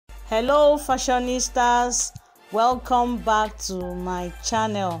Hello fashionistas, welcome back to my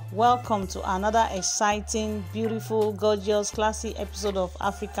channel. Welcome to another exciting, beautiful, gorgeous, classy episode of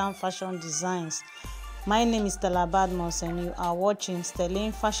African Fashion Designs. My name is Stella Badmus and you are watching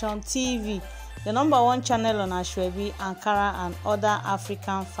Stella Fashion TV, the #1 channel on Asoebi Ankara and other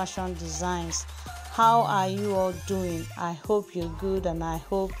African fashion designs. How are you all doing? I hope you're good and I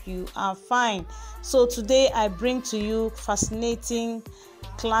hope you are fine. So today I bring to you fascinating,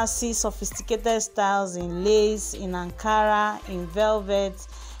 classy, sophisticated styles in lace, in Ankara, in velvet,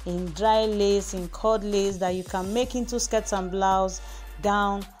 in dry lace, in cord lace that you can make into skirts and blouse,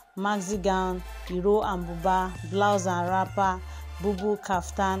 gown, maxi gown, iro and buba, blouse and wrapper, bubu,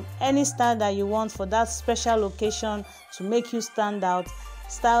 kaftan, any style that you want for that special occasion to make you stand out.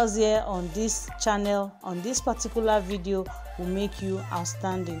 Styles here on this channel, on this particular video, will make you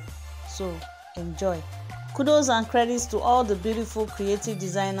outstanding. So enjoy. Kudos and credits to all the beautiful creative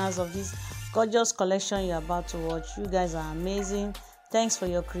designers of this gorgeous collection you're about to watch. You guys are amazing. Thanks for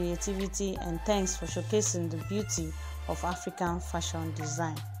your creativity and thanks for showcasing the beauty of African fashion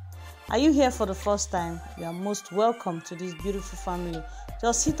design. Are you here for the first time? You are most welcome to this beautiful family.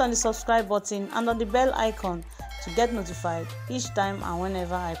 Just hit on the subscribe button and on the bell icon to get notified each time and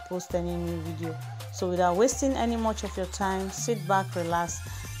whenever I post any new video. So without wasting any much of your time, sit back, relax,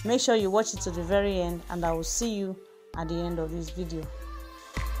 make sure you watch it to the very end, and I will see you at the end of this video.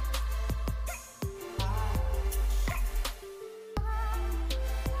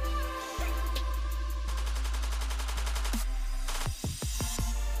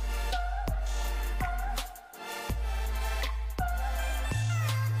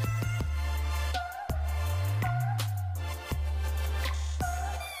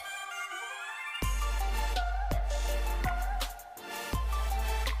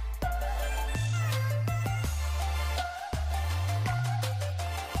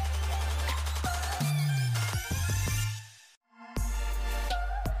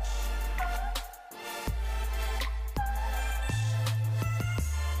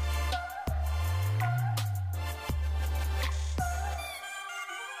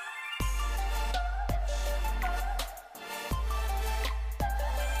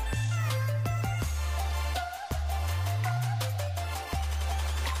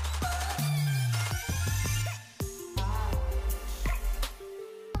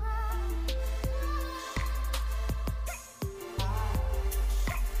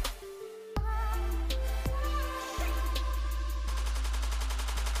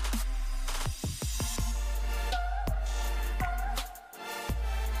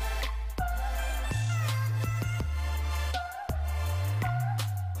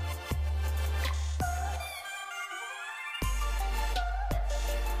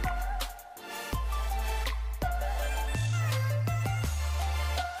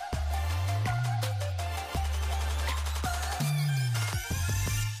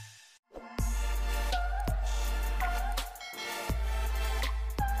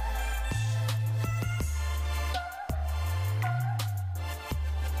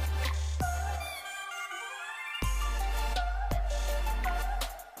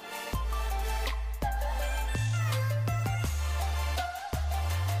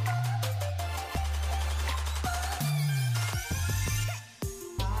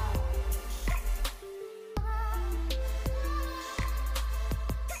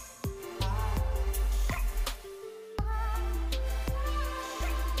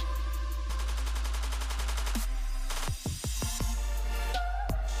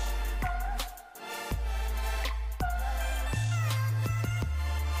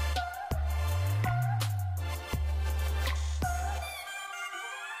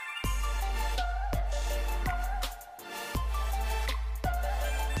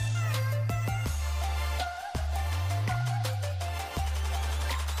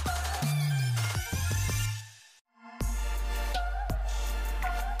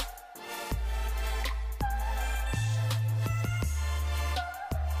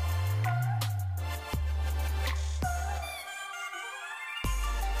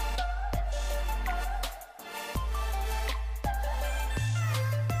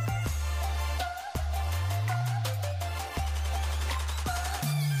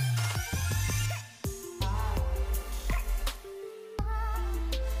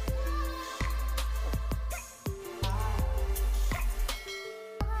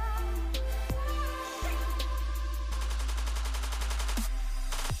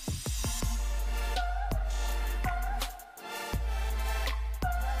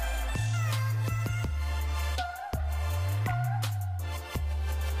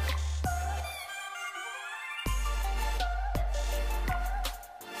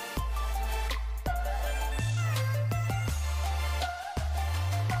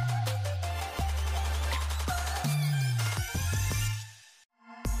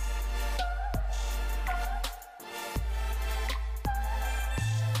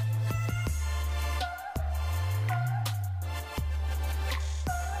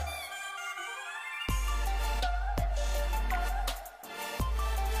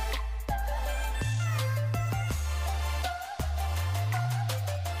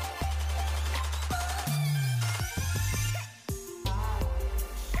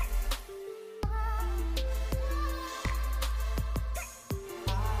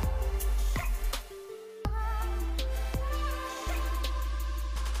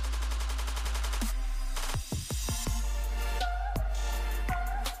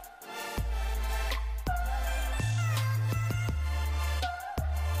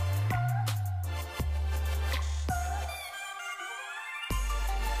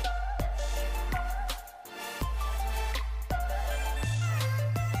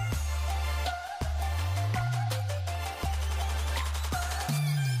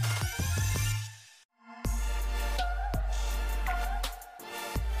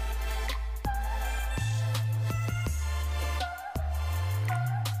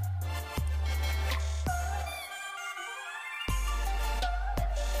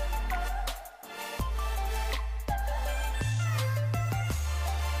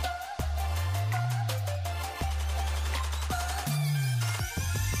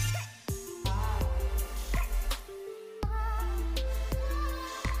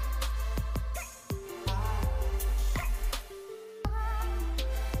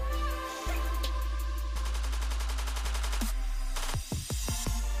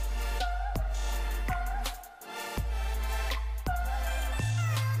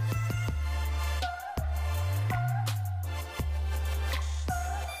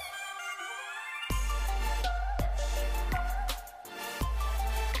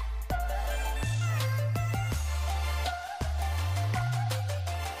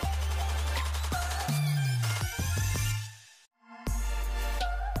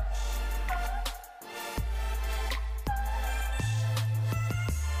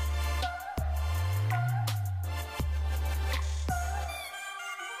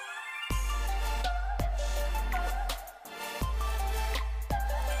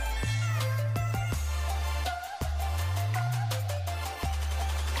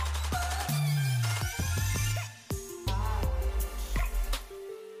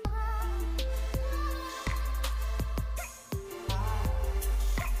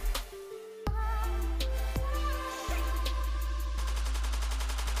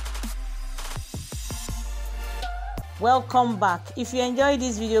 welcome back. If you enjoyed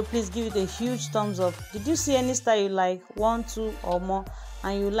this video, please give it a huge thumbs up. Did you see any style you like, 1, 2 or more,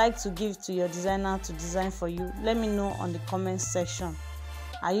 and you like to give to your designer to design for you? Let me know on the comment section.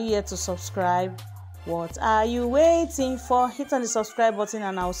 Are you yet to subscribe? What are you waiting for? Hit on the subscribe button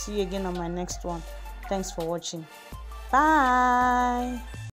and I'll see you again on my next one. Thanks for watching. Bye.